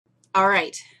All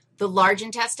right, the large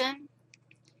intestine,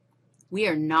 we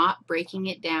are not breaking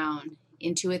it down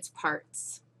into its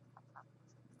parts.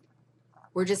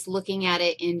 We're just looking at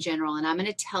it in general, and I'm going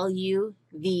to tell you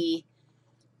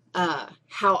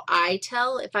how I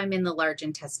tell if I'm in the large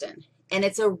intestine, and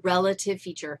it's a relative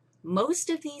feature. Most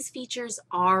of these features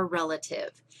are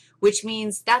relative, which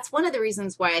means that's one of the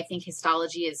reasons why I think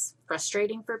histology is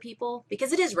frustrating for people,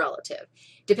 because it is relative.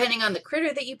 Depending on the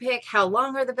critter that you pick, how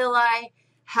long are the villi,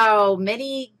 how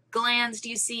many glands do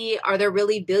you see, are there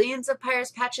really billions of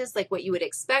Peyer's patches like what you would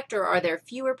expect, or are there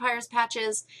fewer Peyer's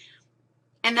patches?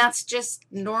 And that's just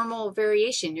normal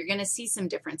variation. You're going to see some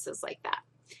differences like that.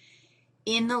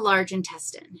 In the large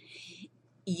intestine,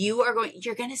 you're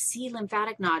going to see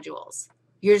lymphatic nodules.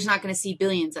 You're just not going to see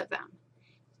billions of them.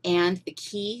 And the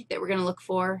key that we're going to look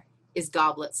for is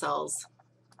goblet cells.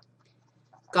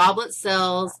 Goblet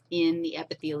cells in the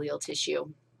epithelial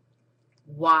tissue.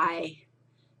 Why?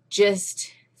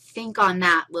 Just think on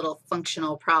that little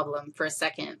functional problem for a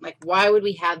second. Like, why would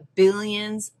we have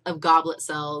billions of goblet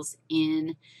cells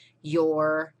in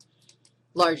your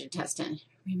large intestine?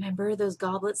 Remember those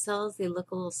goblet cells? They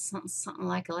look a little something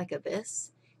like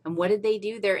this. And what did they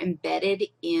do? They're embedded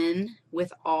in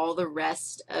with all the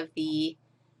rest of the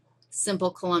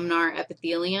simple columnar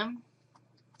epithelium.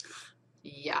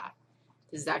 Yeah,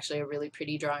 this is actually a really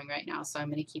pretty drawing right now, so I'm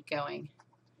going to keep going.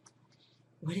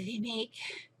 What do they make?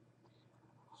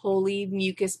 Holy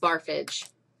mucus barfage.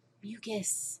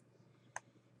 Mucus.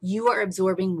 You are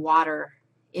absorbing water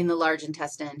in the large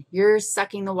intestine. You're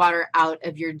sucking the water out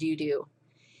of your doo-doo.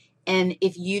 And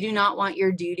if you do not want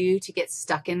your doo-doo to get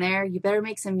stuck in there, you better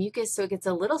make some mucus so it gets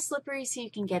a little slippery so you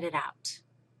can get it out.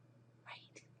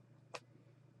 Right?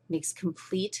 Makes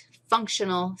complete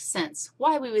functional sense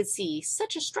why we would see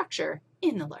such a structure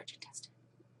in the large intestine.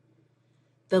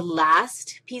 The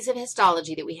last piece of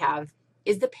histology that we have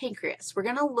is the pancreas. We're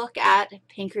going to look at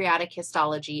pancreatic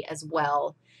histology as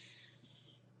well,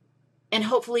 and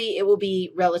hopefully it will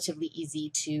be relatively easy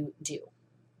to do.